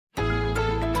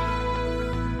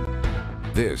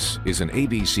This is an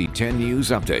ABC 10 News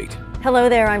update. Hello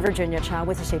there, I'm Virginia Cha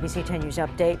with this ABC 10 News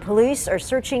update. Police are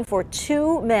searching for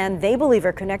two men they believe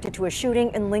are connected to a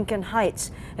shooting in Lincoln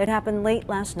Heights. It happened late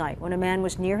last night when a man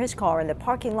was near his car in the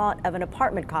parking lot of an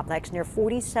apartment complex near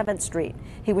 47th Street.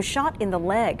 He was shot in the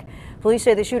leg. Police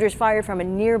say the shooters fired from a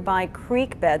nearby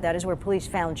creek bed. That is where police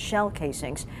found shell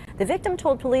casings. The victim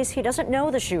told police he doesn't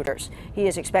know the shooters. He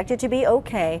is expected to be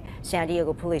okay. San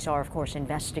Diego police are, of course,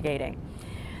 investigating.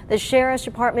 The sheriff's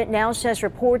department now says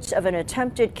reports of an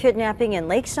attempted kidnapping in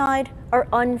Lakeside are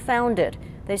unfounded.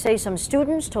 They say some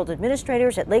students told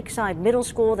administrators at Lakeside Middle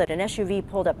School that an SUV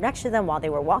pulled up next to them while they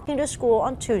were walking to school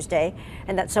on Tuesday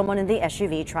and that someone in the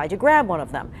SUV tried to grab one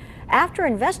of them. After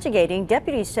investigating,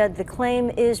 deputies said the claim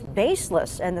is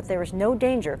baseless and that there is no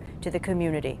danger to the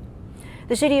community.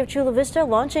 The city of Chula Vista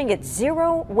launching its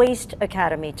Zero Waste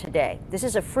Academy today. This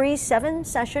is a free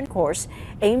 7-session course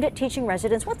aimed at teaching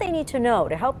residents what they need to know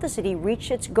to help the city reach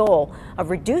its goal of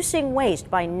reducing waste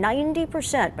by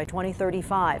 90% by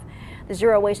 2035. The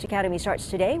Zero Waste Academy starts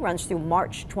today, runs through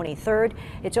March 23rd.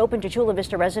 It's open to Chula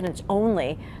Vista residents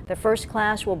only. The first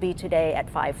class will be today at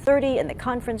 5:30 in the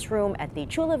conference room at the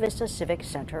Chula Vista Civic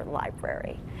Center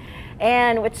Library.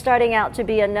 And it's starting out to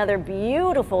be another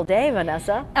beautiful day,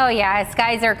 Vanessa. Oh yeah,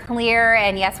 skies are clear,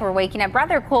 and yes, we're waking up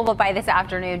rather cool, but by this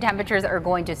afternoon, temperatures are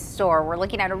going to soar. We're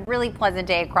looking at a really pleasant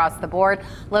day across the board.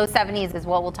 Low 70s is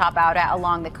what we'll top out at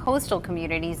along the coastal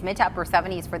communities, mid to upper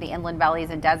 70s for the inland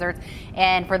valleys and deserts,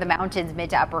 and for the mountains,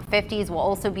 mid to upper 50s. We'll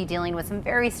also be dealing with some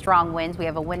very strong winds. We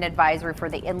have a wind advisory for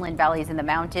the inland valleys and the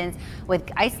mountains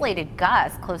with isolated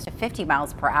gusts close to 50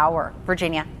 miles per hour.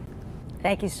 Virginia.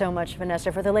 Thank you so much,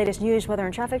 Vanessa. For the latest news, weather,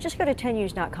 and traffic, just go to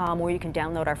 10news.com, where you can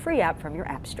download our free app from your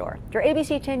app store. For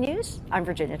ABC 10 News, I'm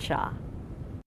Virginia Cha.